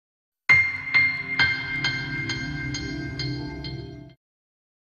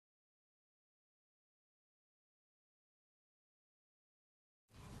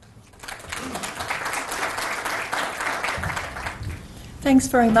thanks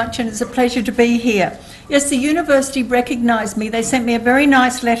very much, and it's a pleasure to be here. Yes, the university recognised me. They sent me a very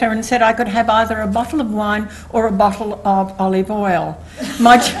nice letter and said I could have either a bottle of wine or a bottle of olive oil.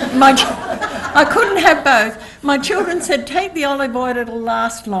 I couldn't have both. My children said, take the olive oil, it'll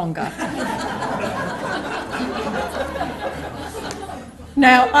last longer.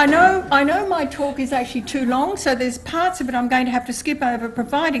 Now, I know my talk is actually too long, so there's parts of it I'm going to have to skip over,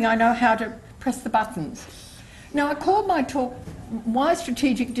 providing I know how to press the buttons. Now, I called my talk Why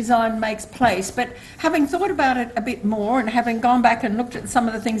Strategic Design Makes Place, but having thought about it a bit more and having gone back and looked at some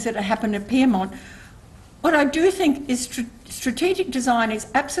of the things that had happened at Pyrmont, what I do think is strategic design is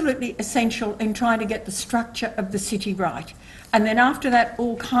absolutely essential in trying to get the structure of the city right. And then after that,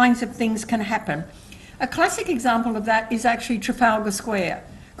 all kinds of things can happen. A classic example of that is actually Trafalgar Square,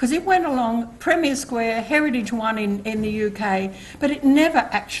 because it went along Premier Square, Heritage One in the UK, but it never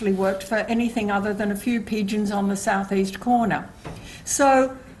actually worked for anything other than a few pigeons on the southeast corner.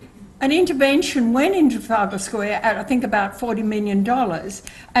 So an intervention went in Trafalgar Square at I think about $40 million,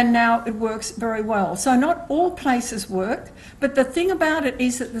 and now it works very well. So not all places work, but the thing about it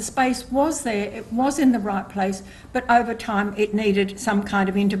is that the space was there, it was in the right place, but over time it needed some kind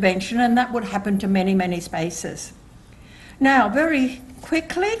of intervention, and that would happen to many, many spaces. Now, very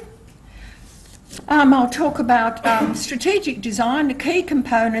quickly, I'll talk about strategic design, the key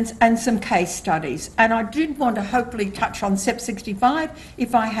components, and some case studies. And I did want to hopefully touch on SEP 65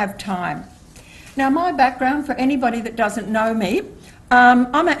 if I have time. Now, my background, for anybody that doesn't know me,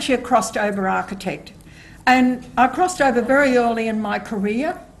 I'm actually a crossed over architect. And I crossed over very early in my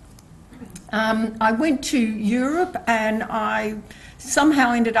career. I went to Europe and I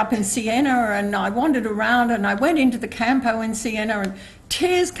somehow ended up in Siena, and I wandered around and I went into the Campo in Siena and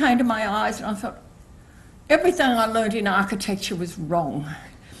tears came to my eyes, and I thought, everything I learned in architecture was wrong.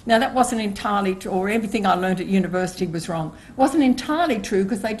 Now that wasn't entirely true, or everything I learned at university was wrong. It wasn't entirely true,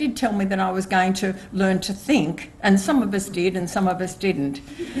 because they did tell me that I was going to learn to think, and some of us did and some of us didn't.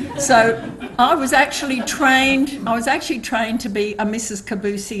 So I was actually trained to be a Mrs.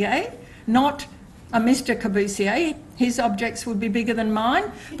 Corbusier, not a Mr. Corbusier. His objects would be bigger than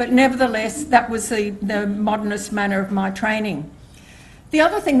mine, but nevertheless that was the modernist manner of my training. The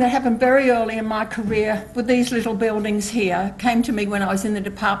other thing that happened very early in my career with these little buildings here came to me when I was in the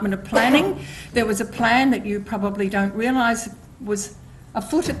Department of Planning. There was a plan that you probably don't realise was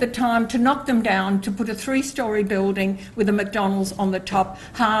afoot at the time to knock them down, to put a 3-storey building with a McDonald's on the top,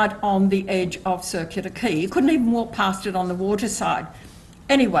 hard on the edge of Circular Quay. You couldn't even walk past it on the water side.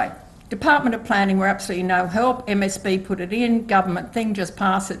 Anyway, Department of Planning were absolutely no help. MSB put it in, government thing, just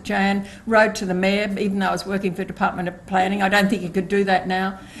pass it, Jan. Wrote to the mayor, even though I was working for Department of Planning. I don't think you could do that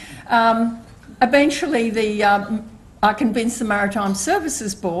now. Eventually, I convinced the Maritime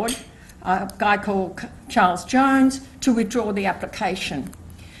Services Board, a guy called Charles Jones, to withdraw the application.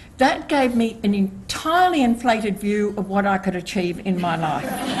 That gave me an entirely inflated view of what I could achieve in my life.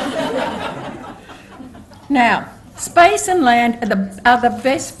 Now, space and land are the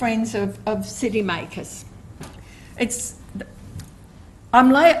best friends of city makers. I'm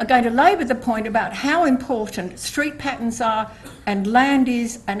going to labour the point about how important street patterns are and land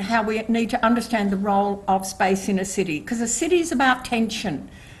is, and how we need to understand the role of space in a city. Because a city is about tension.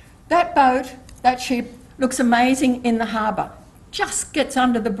 That boat, that ship, looks amazing in the harbour, just gets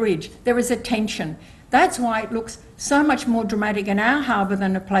under the bridge. There is a tension. That's why it looks so much more dramatic in our harbour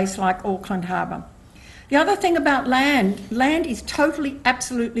than a place like Auckland Harbour. The other thing about land is totally,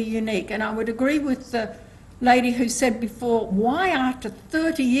 absolutely unique, and I would agree with the lady who said before, why after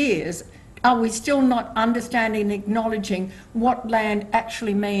 30 years are we still not understanding and acknowledging what land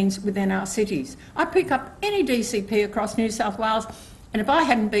actually means within our cities? I pick up any DCP across New South Wales, and if I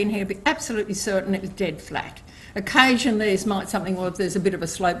hadn't been here, I'd be absolutely certain it was dead flat. Occasionally there's something, or if there's a bit of a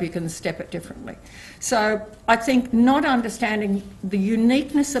slope, you can step it differently. So I think not understanding the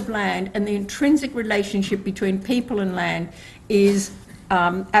uniqueness of land and the intrinsic relationship between people and land is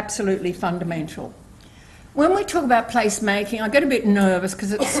absolutely fundamental. When we talk about placemaking, I get a bit nervous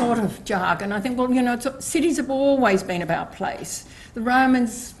because it's sort of jargon. I think, well, you know, cities have always been about place. The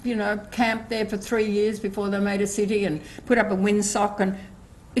Romans, you know, camped there for 3 years before they made a city and put up a windsock, and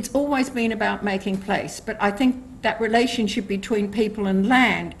it's always been about making place. But I think that relationship between people and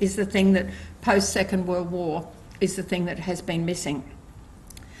land is the thing that post-Second World War is the thing that has been missing.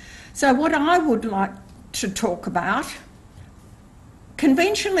 So what I would like to talk about,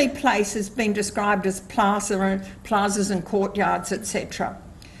 conventionally place has been described as plazas and courtyards, etc.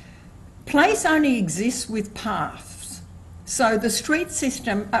 Place only exists with paths. So the street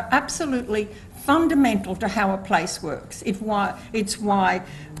system are absolutely fundamental to how a place works. It's why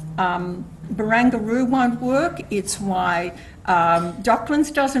Barangaroo won't work, it's why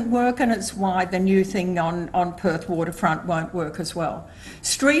Docklands doesn't work, and it's why the new thing on Perth waterfront won't work as well.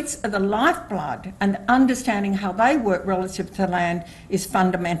 Streets are the lifeblood, and understanding how they work relative to land is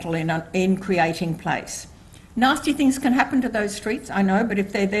fundamental in creating place. Nasty things can happen to those streets, I know, but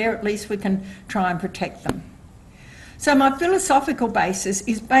if they're there, at least we can try and protect them. So my philosophical basis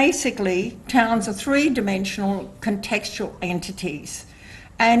is basically towns are three-dimensional contextual entities,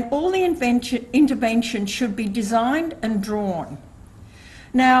 and all the interventions should be designed and drawn.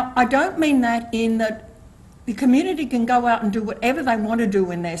 Now, I don't mean that in that the community can go out and do whatever they want to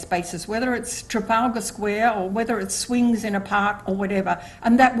do in their spaces, whether it's Trafalgar Square or whether it's swings in a park or whatever,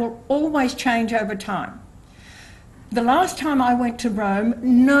 and that will always change over time. The last time I went to Rome,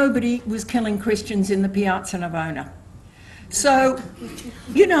 nobody was killing Christians in the Piazza Navona. So,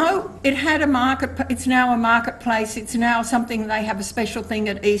 you know, it had a market, it's now a marketplace, it's now something, they have a special thing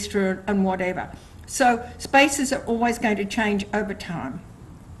at Easter and whatever. So spaces are always going to change over time.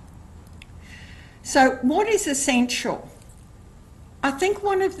 So what is essential? I think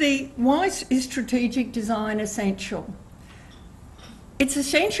one of why is strategic design essential? It's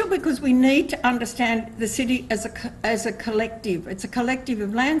essential because we need to understand the city as a collective. It's a collective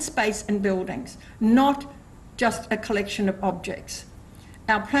of land, space and buildings, not just a collection of objects.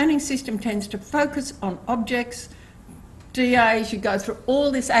 Our planning system tends to focus on objects. DAs, you go through all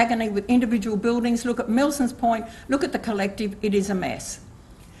this agony with individual buildings. Look at Milson's Point, look at the collective, it is a mess.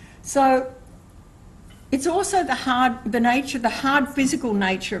 So it's also the hard physical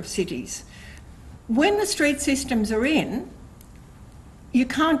nature of cities. When the street systems are in, you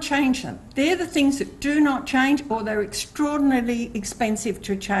can't change them. They're the things that do not change, or they're extraordinarily expensive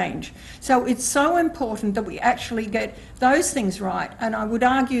to change. So it's so important that we actually get those things right. And I would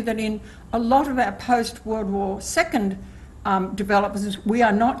argue that in a lot of our post-World War II developments, we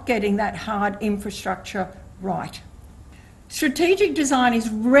are not getting that hard infrastructure right. Strategic design is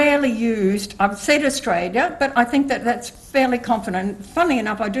rarely used. I've said Australia, but I think that that's fairly confident. Funnily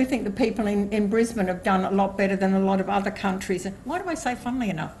enough, I do think the people in Brisbane have done a lot better than a lot of other countries. Why do I say funnily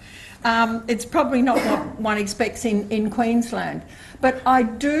enough? It's probably not what one expects in Queensland. But I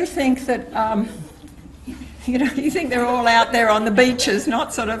do think that, you know, you think they're all out there on the beaches,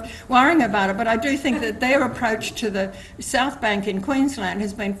 not sort of worrying about it, but I do think that their approach to the South Bank in Queensland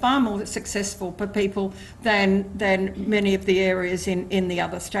has been far more successful for people than many of the areas in the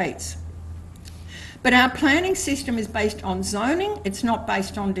other states. But our planning system is based on zoning, it's not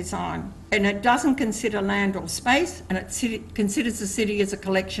based on design, and it doesn't consider land or space, and it considers the city as a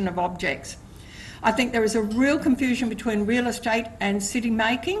collection of objects. I think there is a real confusion between real estate and city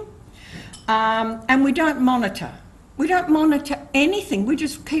making. And we don't monitor. We don't monitor anything. We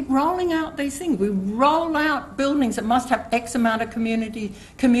just keep rolling out these things. We roll out buildings that must have X amount of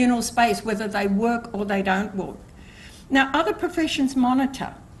communal space, whether they work or they don't work. Now, other professions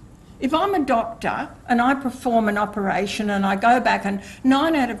monitor. If I'm a doctor and I perform an operation and I go back and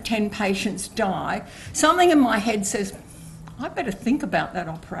 9 out of 10 patients die, something in my head says, I better think about that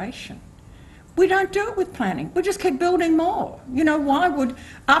operation. We don't do it with planning. We just keep building more. You know, why would,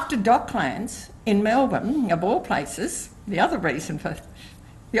 after Docklands in Melbourne, of all places, the other reason for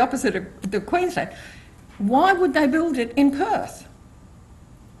the opposite of the Queensland, why would they build it in Perth?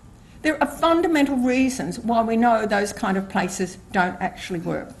 There are fundamental reasons why we know those kind of places don't actually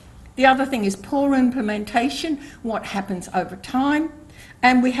work. The other thing is poor implementation, what happens over time,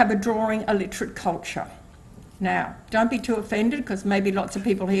 and we have a drawing illiterate culture. Now, don't be too offended, because maybe lots of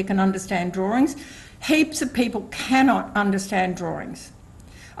people here can understand drawings. Heaps of people cannot understand drawings.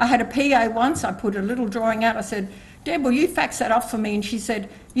 I had a PA once, I put a little drawing out, I said, Deb, will you fax that off for me? And she said,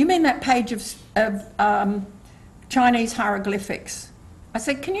 you mean that page of Chinese hieroglyphics? I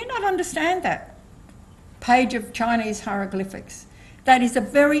said, can you not understand that? Page of Chinese hieroglyphics. That is a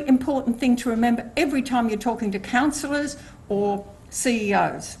very important thing to remember every time you're talking to councillors or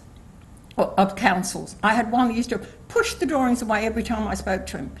CEOs. Of councils. I had one that used to push the drawings away every time I spoke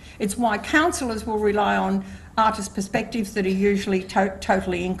to him. It's why councillors will rely on artist perspectives that are usually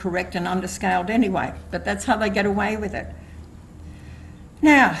totally incorrect and underscaled anyway, but that's how they get away with it.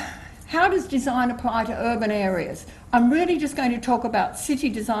 Now, how does design apply to urban areas? I'm really just going to talk about city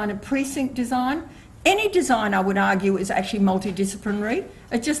design and precinct design. Any design, I would argue, is actually multidisciplinary.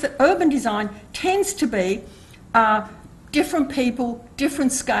 It's just that urban design tends to be different people,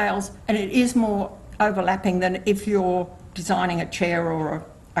 different scales, and it is more overlapping than if you're designing a chair or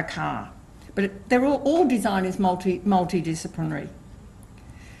a car. But they're all design is multidisciplinary.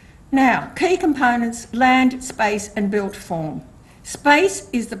 Now, key components: land, space and built form. Space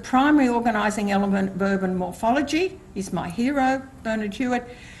is the primary organising element of urban morphology. He's my hero, Bernard Hewitt.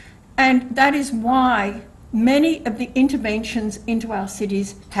 And that is why many of the interventions into our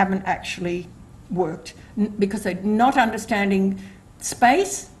cities haven't actually worked, because they're not understanding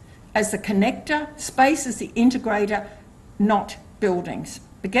space as the connector, space as the integrator, not buildings.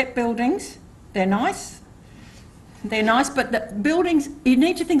 Forget buildings, they're nice, but the buildings, you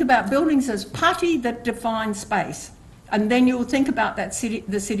need to think about buildings as putty that define space, and then you'll think about that city,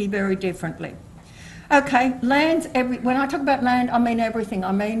 the city very differently. Okay, lands, when I talk about land, I mean everything.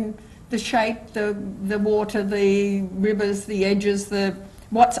 I mean the shape, the water, the rivers, the edges,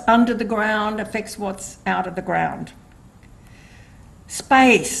 what's under the ground affects what's out of the ground.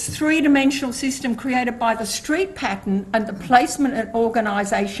 Space, three-dimensional system created by the street pattern and the placement and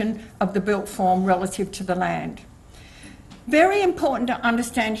organisation of the built form relative to the land. Very important to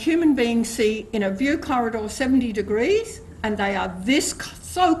understand, human beings see in a view corridor 70 degrees and they are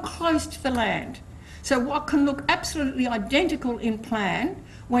so close to the land. So what can look absolutely identical in plan,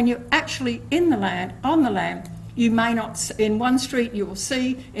 when you're actually in the land, on the land, you may not, in one street you will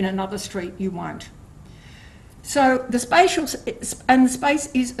see, in another street you won't. So the spatial, and the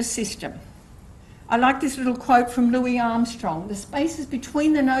space is a system. I like this little quote from Louis Armstrong: the spaces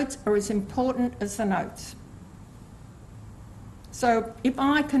between the notes are as important as the notes. So if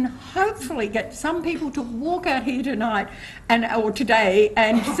I can hopefully get some people to walk out here tonight or today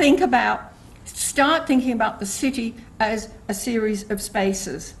and start thinking about the city as a series of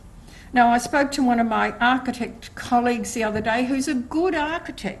spaces. Now, I spoke to one of my architect colleagues the other day who's a good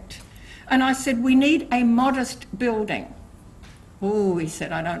architect, and I said, we need a modest building. Oh, he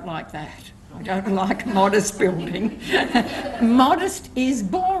said, I don't like that. I don't like a modest building. Modest is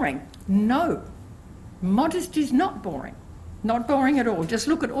boring. No, modest is not boring. Not boring at all. Just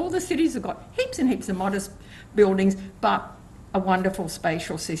look at all the cities that have got heaps and heaps of modest buildings, but a wonderful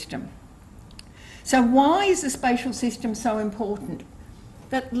spatial system. So why is the spatial system so important?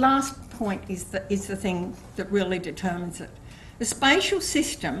 That last point is the thing that really determines it. The spatial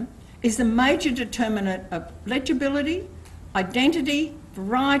system is the major determinant of legibility, identity,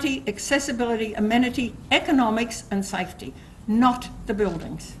 variety, accessibility, amenity, economics and safety, not the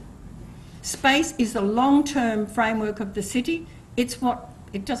buildings. Space is the long-term framework of the city. It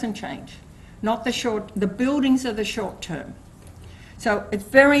doesn't change. Not the buildings are the short term. So it's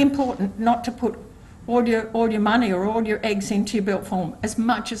very important not to put all your money or all your eggs into your built form, as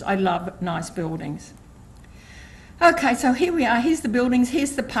much as I love nice buildings. Okay, so here we are, here's the buildings,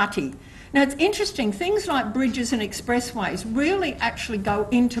 here's the putty. Now it's interesting, things like bridges and expressways really actually go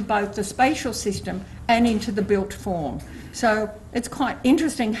into both the spatial system and into the built form. So it's quite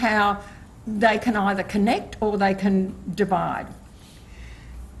interesting how they can either connect or they can divide.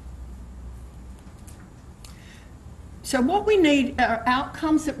 So what we need are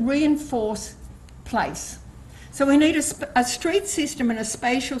outcomes that reinforce place. So we need a street system and a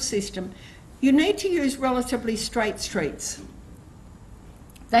spatial system. You need to use relatively straight streets.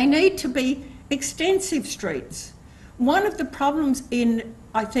 They need to be extensive streets. One of the problems in,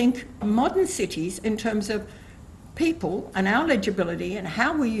 I think, modern cities in terms of people and our legibility and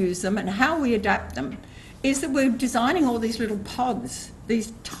how we use them and how we adapt them is that we're designing all these little pods,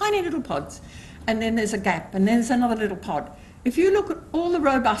 these tiny little pods, and then there's a gap and then there's another little pod. If you look at all the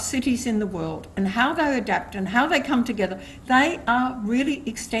robust cities in the world and how they adapt and how they come together, they are really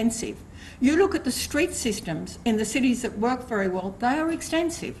extensive. You look at the street systems in the cities that work very well, they are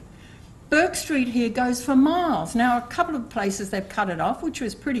extensive. Burke Street here goes for miles. Now, a couple of places they've cut it off, which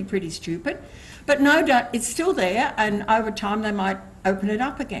was pretty stupid, but no doubt it's still there, and over time they might open it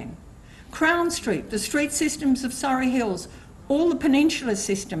up again. Crown Street, the street systems of Surrey Hills, all the peninsula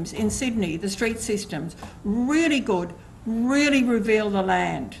systems in Sydney, the street systems, really good, really reveal the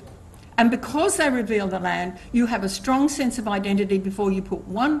land. And because they reveal the land, you have a strong sense of identity before you put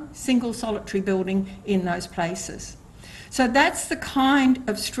one single solitary building in those places. So that's the kind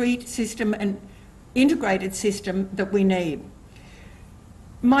of street system and integrated system that we need.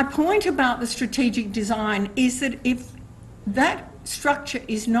 My point about the strategic design is that if that structure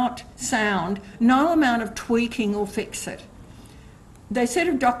is not sound, no amount of tweaking will fix it. They said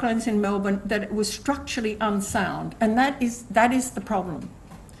of Docklands in Melbourne that it was structurally unsound, and that is the problem.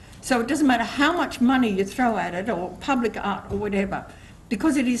 So it doesn't matter how much money you throw at it, or public art or whatever,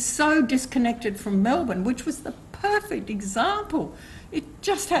 because it is so disconnected from Melbourne, which was the perfect example. It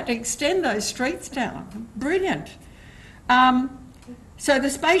just had to extend those streets down. Brilliant. So the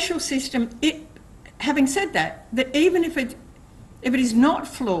spatial system, having said that even if it is not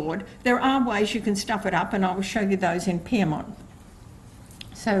flawed, there are ways you can stuff it up, and I will show you those in Piedmont.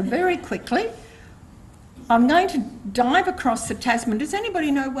 So very quickly, I'm going to dive across the Tasman. Does anybody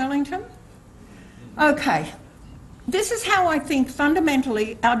know Wellington? Okay. this is how I think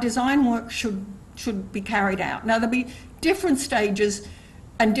fundamentally our design work should be carried out. Now, there'll be different stages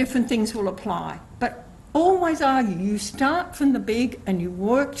and different things will apply, but always argue, you start from the big and you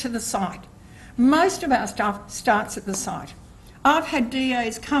work to the site. Most of our stuff starts at the site. I've had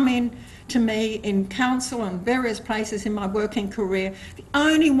DAs come in to me in council and various places in my working career. The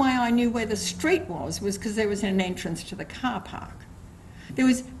only way I knew where the street was because there was an entrance to the car park. There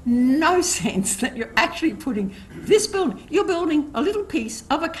was no sense that you're actually putting this building, you're building a little piece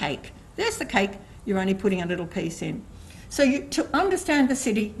of a cake. There's the cake, you're only putting a little piece in. So to understand the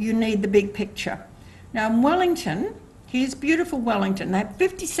city, you need the big picture. Now in Wellington, here's beautiful Wellington. They have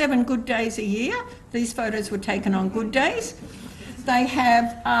 57 good days a year. These photos were taken on good days. They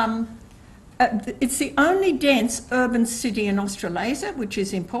have, it's the only dense urban city in Australasia, which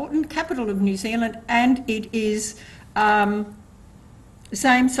is important, capital of New Zealand, and it is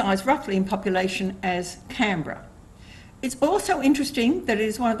same size roughly in population as Canberra. It's also interesting that it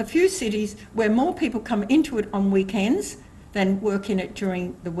is one of the few cities where more people come into it on weekends than work in it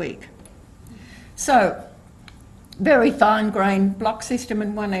during the week. So, very fine-grained block system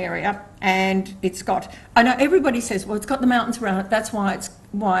in one area, and it's got, I know everybody says, well, it's got the mountains around it, that's why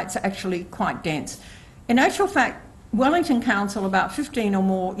it's actually quite dense. In actual fact, Wellington Council about 15 or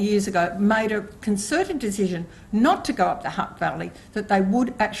more years ago made a concerted decision not to go up the Hutt Valley, that they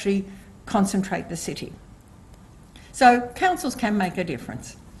would actually concentrate the city. So councils can make a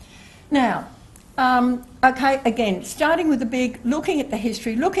difference. Now, okay, again, starting with the big, looking at the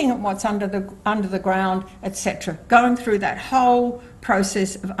history, looking at what's under the ground, etc., going through that whole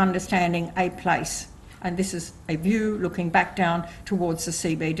process of understanding a place. And this is a view looking back down towards the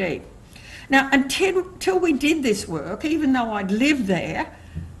CBD. Now, until we did this work, even though I'd lived there,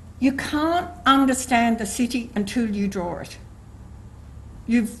 you can't understand the city until you draw it.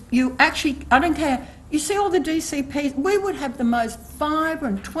 You actually, I don't care, you see all the DCPs, we would have the most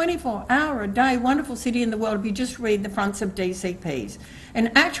vibrant 24-hour-a-day wonderful city in the world if you just read the fronts of DCPs. In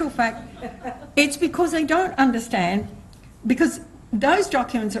actual fact, it's because they don't understand, because those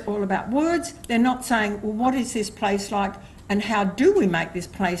documents are all about words. They're not saying, well, what is this place like and how do we make this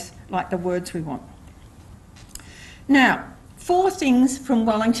place like the words we want? Now, 4 things from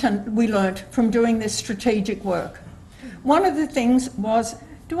Wellington we learnt from doing this strategic work. One of the things was,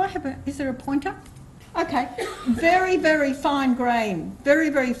 is there a pointer? Okay, very, very fine grain,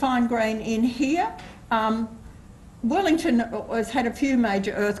 very fine grain in here. Wellington has had a few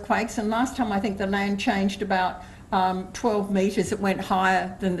major earthquakes, and last time I think the land changed about 12 metres, it went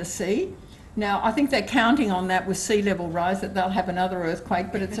higher than the sea. Now, I think they're counting on that with sea level rise, that they'll have another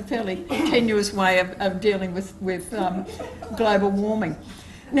earthquake, but it's a fairly tenuous way of dealing with global warming.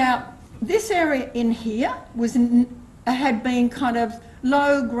 Now, this area in here had been kind of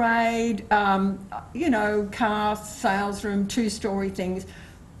low grade, you know, car sales room, 2-storey things,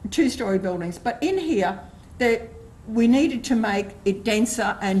 2-storey buildings. But in here, we needed to make it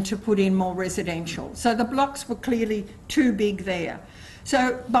denser and to put in more residential. So the blocks were clearly too big there.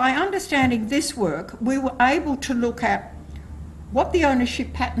 So by understanding this work, we were able to look at what the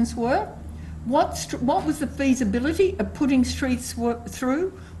ownership patterns were, what was the feasibility of putting streets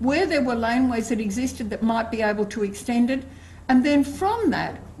through, where there were laneways that existed that might be able to extend it, and then from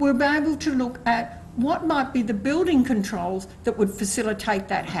that, we'll be able to look at what might be the building controls that would facilitate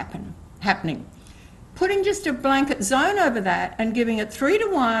that happening. Putting just a blanket zone over that and giving it 3 to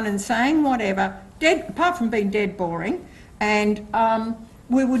 1 and saying whatever, apart from being dead boring, and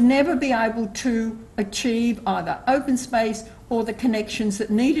we would never be able to achieve either open space or the connections that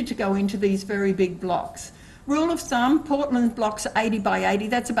needed to go into these very big blocks. Rule of thumb, Portland blocks are 80 by 80,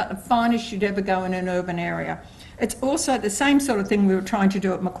 that's about the finest you'd ever go in an urban area. It's also the same sort of thing we were trying to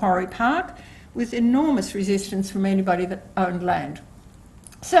do at Macquarie Park, with enormous resistance from anybody that owned land.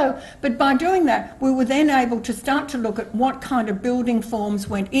 So, but by doing that, we were then able to start to look at what kind of building forms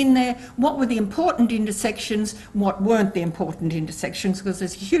went in there, what were the important intersections, what weren't the important intersections, because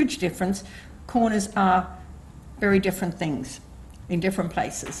there's a huge difference. Corners are very different things in different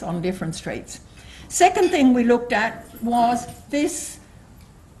places, on different streets. Second thing we looked at was this.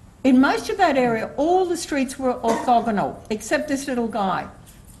 In most of that area, all the streets were orthogonal, except this little guy,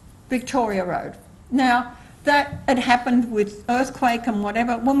 Victoria Road. Now, that had happened with earthquake and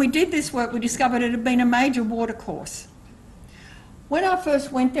whatever. When we did this work, we discovered it had been a major watercourse. When I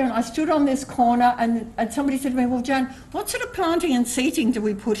first went there and I stood on this corner and somebody said to me, well, Joan, what sort of planting and seating do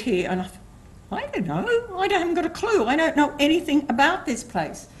we put here? And I thought, I don't know, I haven't got a clue. I don't know anything about this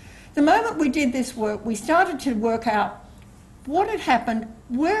place. The moment we did this work, we started to work out what had happened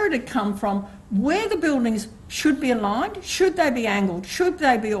where it had come from, where the buildings should be aligned, should they be angled, should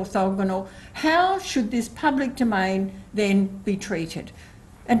they be orthogonal, how should this public domain then be treated.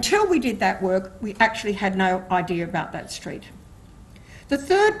 Until we did that work, we actually had no idea about that street. The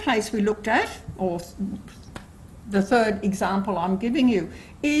third place we looked at, or the third example I'm giving you,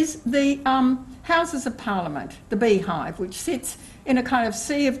 is the Houses of Parliament, the beehive, which sits in a kind of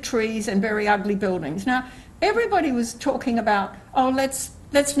sea of trees and very ugly buildings. Now, everybody was talking about, oh, let's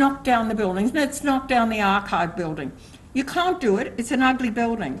knock down the buildings, let's knock down the archive building. You can't do it, it's an ugly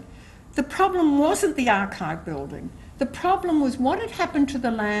building. The problem wasn't the archive building. The problem was what had happened to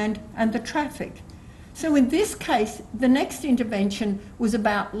the land and the traffic. So in this case, the next intervention was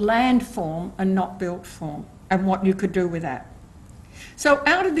about land form and not built form, and what you could do with that. So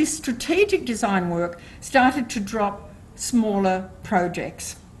out of this strategic design work started to drop smaller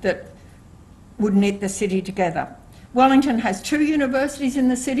projects that would knit the city together. Wellington has 2 universities in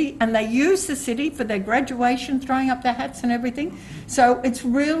the city, and they use the city for their graduation, throwing up their hats and everything. So it's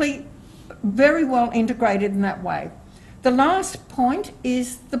really very well integrated in that way. The last point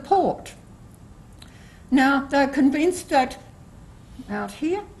is the port. Now, they're convinced that, out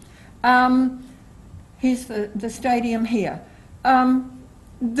here, here's the stadium here.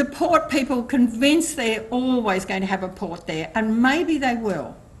 The port people convinced they're always going to have a port there, and maybe they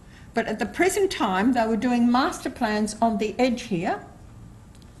will. But at the present time, they were doing master plans on the edge here,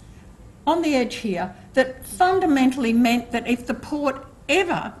 that fundamentally meant that if the port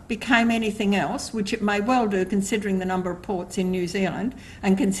ever became anything else, which it may well do considering the number of ports in New Zealand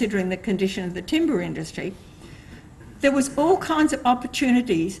and considering the condition of the timber industry, there was all kinds of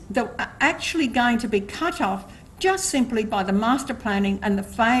opportunities that were actually going to be cut off just simply by the master planning and the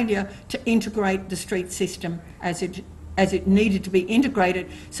failure to integrate the street system as it needed to be integrated,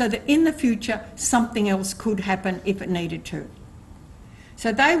 so that in the future something else could happen if it needed to.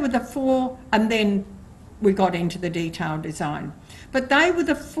 So they were the 4, and then we got into the detailed design. But they were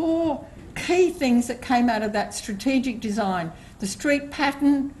the 4 key things that came out of that strategic design: the street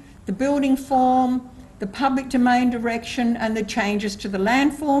pattern, the building form, the public domain direction, and the changes to the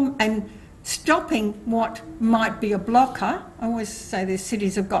land form, and stopping what might be a blocker. I always say these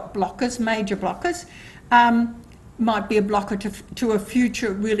cities have got blockers, major blockers, might be a blocker to a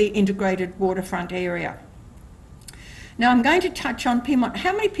future really integrated waterfront area. Now I'm going to touch on Pyrmont.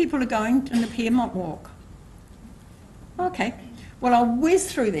 How many people are going on the Pyrmont Walk? Okay, well I'll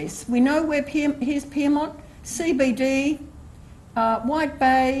whiz through this. We know where here's Pyrmont, CBD, White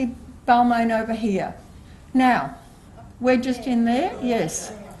Bay, Balmain over here. Now, we're just in there,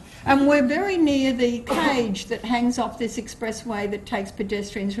 yes. And we're very near the cage that hangs off this expressway that takes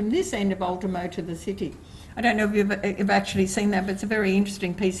pedestrians from this end of Ultimo to the city. I don't know if you've actually seen that, but it's a very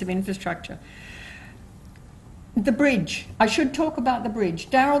interesting piece of infrastructure. The bridge. I should talk about the bridge.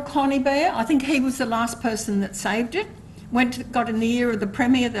 Darryl Conybeare, I think he was the last person that saved it. Got in the ear of the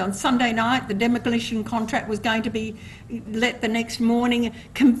Premier on Sunday night. The demolition contract was going to be let the next morning.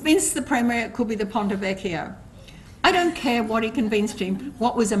 Convinced the Premier it could be the Ponte Vecchio. I don't care what he convinced him.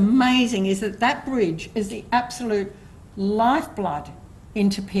 What was amazing is that that bridge is the absolute lifeblood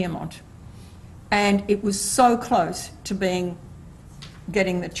into Pyrmont. And it was so close to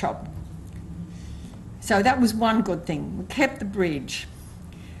getting the chop. So that was one good thing. We kept the bridge.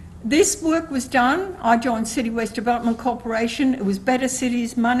 This work was done. I joined City West Development Corporation. It was Better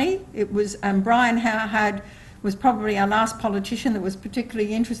Cities money. It was, Brian Howard was probably our last politician that was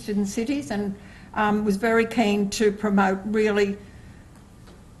particularly interested in cities, and was very keen to promote really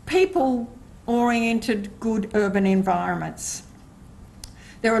people-oriented, good urban environments.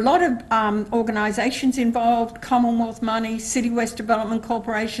 There are a lot of organisations involved: Commonwealth money, City West Development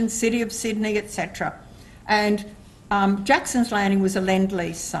Corporation, City of Sydney, etc. And Jackson's Landing was a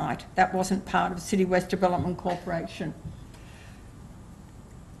Lend-Lease site. That wasn't part of City West Development Corporation.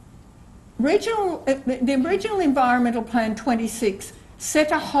 The original Environmental Plan 26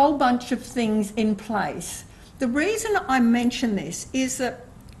 set a whole bunch of things in place. The reason I mention this is that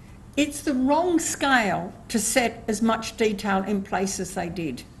it's the wrong scale to set as much detail in place as they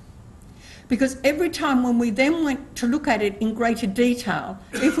did. Because every time when we then went to look at it in greater detail,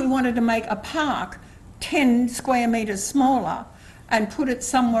 if we wanted to make a park 10 square metres smaller and put it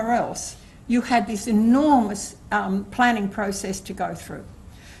somewhere else, you had this enormous planning process to go through.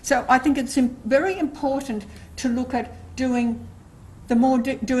 So I think it's very important to look at doing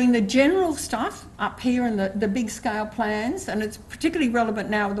the general stuff up here in the big scale plans, and it's particularly relevant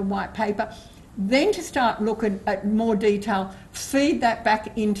now with the white paper, then to start looking at more detail, feed that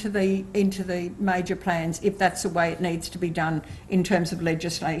back into the major plans if that's the way it needs to be done in terms of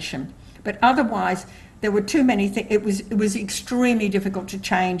legislation. But otherwise, there were too many things. It was extremely difficult to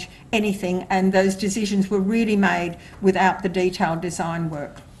change anything, and those decisions were really made without the detailed design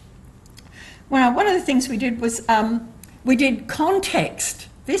work. Well, one of the things we did was we did context.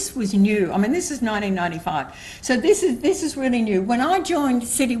 This was new. I mean, this is 1995. So this is really new. When I joined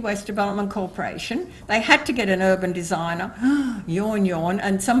City West Development Corporation, they had to get an urban designer. Yawn, yawn.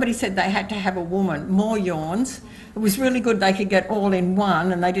 And somebody said they had to have a woman. More yawns. It was really good they could get all in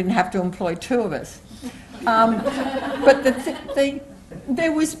one and they didn't have to employ two of us. But this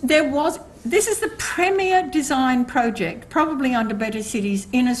is the premier design project, probably under Better Cities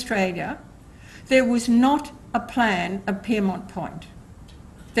in Australia. There was not a plan of Piermont Point.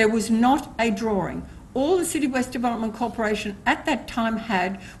 There was not a drawing. All the City West Development Corporation at that time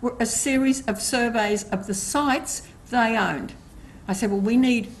had were a series of surveys of the sites they owned. I said, well, we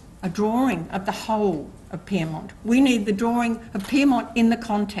need a drawing of the whole of Piermont. We need the drawing of Piermont in the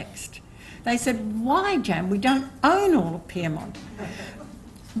context. They said, why, Jan? We don't own all of Piermont.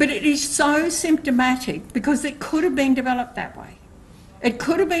 But it is so symptomatic because it could have been developed that way. It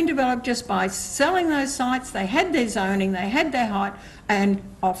could have been developed just by selling those sites. They had their zoning, they had their height, and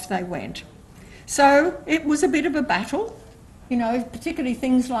off they went. So it was a bit of a battle, you know, particularly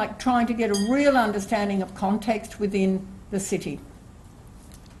things like trying to get a real understanding of context within the city.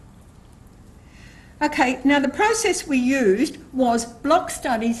 Okay, now the process we used was block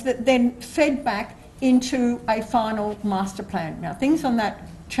studies that then fed back into a final master plan. Now things on that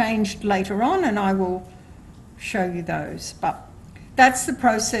changed later on and I will show you those, but that's the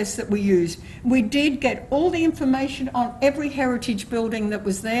process that we used. We did get all the information on every heritage building that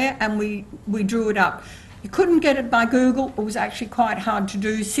was there and we drew it up. You couldn't get it by Google. It was actually quite hard to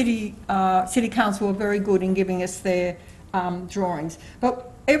do. City Council were very good in giving us their drawings.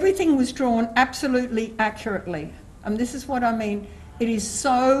 But everything was drawn absolutely accurately. And this is what I mean. It is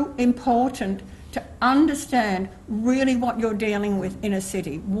so important to understand really what you're dealing with in a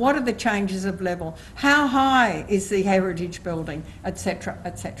city. What are the changes of level? How high is the heritage building, etc.,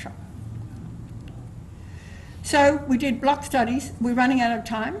 etc. So we did block studies. We're running out of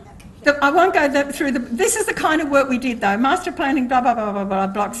time. I won't go through this is the kind of work we did though. Master planning, blah, blah, blah, blah, blah,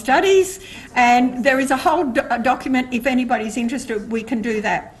 block studies. And there is a whole document, if anybody's interested, we can do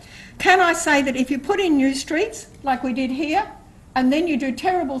that. Can I say that if you put in new streets, like we did here, and then you do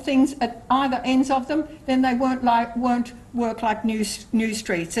terrible things at either ends of them, then they won't work like new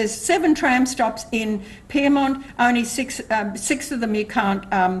streets. There's 7 tram stops in Piermont, only 6 of them you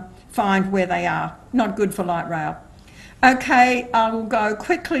can't find where they are. Not good for light rail. Okay, I will go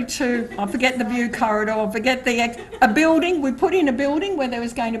quickly to, I forget the view corridor, forget a building. We put in a building where there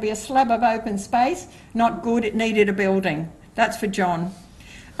was going to be a slab of open space. Not good, it needed a building. That's for John.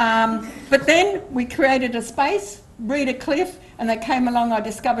 But then we created a space, Reader Cliff, and they came along, I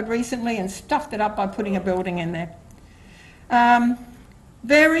discovered recently, and stuffed it up by putting a building in there.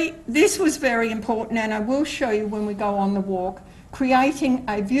 This was very important, and I will show you when we go on the walk, creating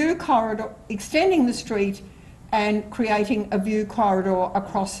a view corridor, extending the street, and creating a view corridor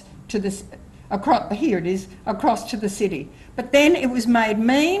across to this, here it is, across to the city. But then it was made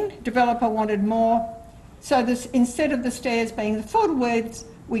mean, developer wanted more, so this, instead of the stairs being the full width,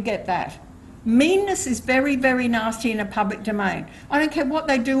 we get that. Meanness is very, very nasty in a public domain. I don't care what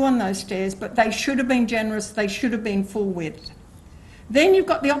they do on those stairs, but they should have been generous, they should have been full width. Then you've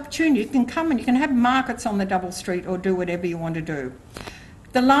got the opportunity, you can come and you can have markets on the double street or do whatever you want to do.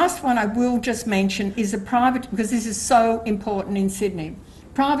 The last one I will just mention is a private, because this is so important in Sydney,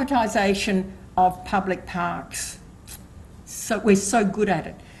 privatisation of public parks. So we're so good at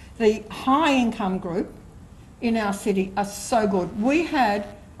it. The high income group in our city are so good. We had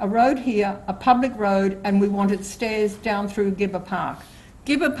a road here, a public road, and we wanted stairs down through Gibber Park.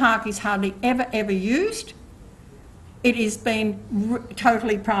 Gibber Park is hardly ever used. It has been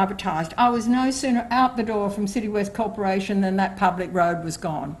totally privatised. I was no sooner out the door from City West Corporation than that public road was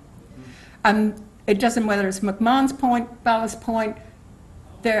gone. It doesn't matter whether it's McMahon's Point, Ballast Point,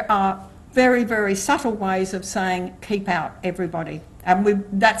 there are very, very subtle ways of saying keep out everybody. And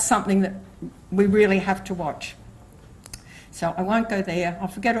that's something that we really have to watch. So I won't go there, I'll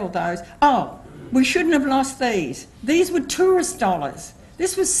forget all those. Oh, we shouldn't have lost these. These were tourist dollars.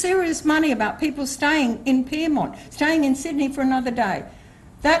 This was serious money about people staying in Piermont, staying in Sydney for another day.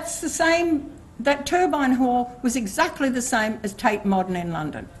 That's the same, that turbine hall was exactly the same as Tate Modern in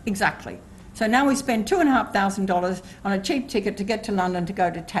London, exactly. So now we spend $2,500 on a cheap ticket to get to London to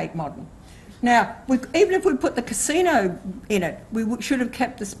go to Tate Modern. Now, even if we put the casino in it, we should have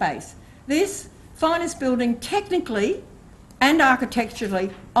kept the space. This finest building technically and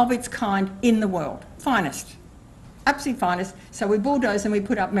architecturally of its kind in the world, finest. absolutely finest. So we bulldoze and we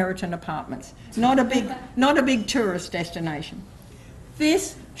put up Meriton Apartments. Not a big tourist destination.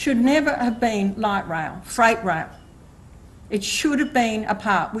 This should never have been light rail, freight rail. It should have been a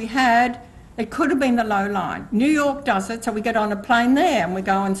part. It could have been the low line. New York does it, so we get on a plane there and we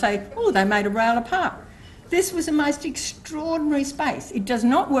go and say, oh, they made a rail apart. This was the most extraordinary space. It does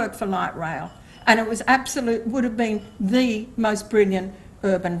not work for light rail, and it was would have been the most brilliant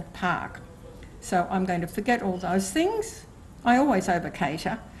urban park. So I'm going to forget all those things. I always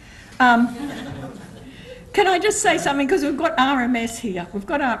over-cater. Can I just say something, because we've got RMS here. We've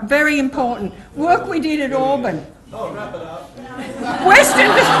got very important work we did at Auburn. Oh, wrap it up.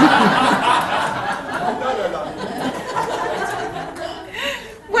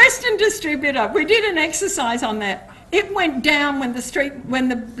 Western Distributor, we did an exercise on that. It went down when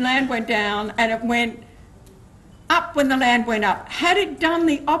the land went down, and it went up when the land went up. Had it done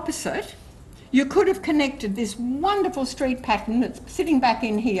the opposite, you could have connected this wonderful street pattern that's sitting back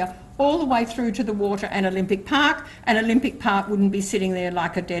in here all the way through to the water and Olympic Park, and Olympic Park wouldn't be sitting there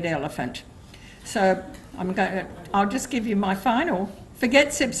like a dead elephant. So I'll just give you my final.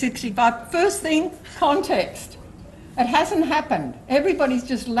 Forget SEP 65. First thing, context. It hasn't happened. Everybody's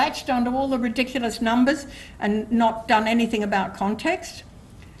just latched onto all the ridiculous numbers and not done anything about context.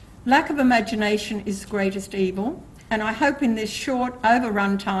 Lack of imagination is the greatest evil, and I hope in this short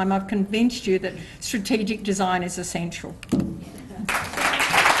overrun time I've convinced you that strategic design is essential.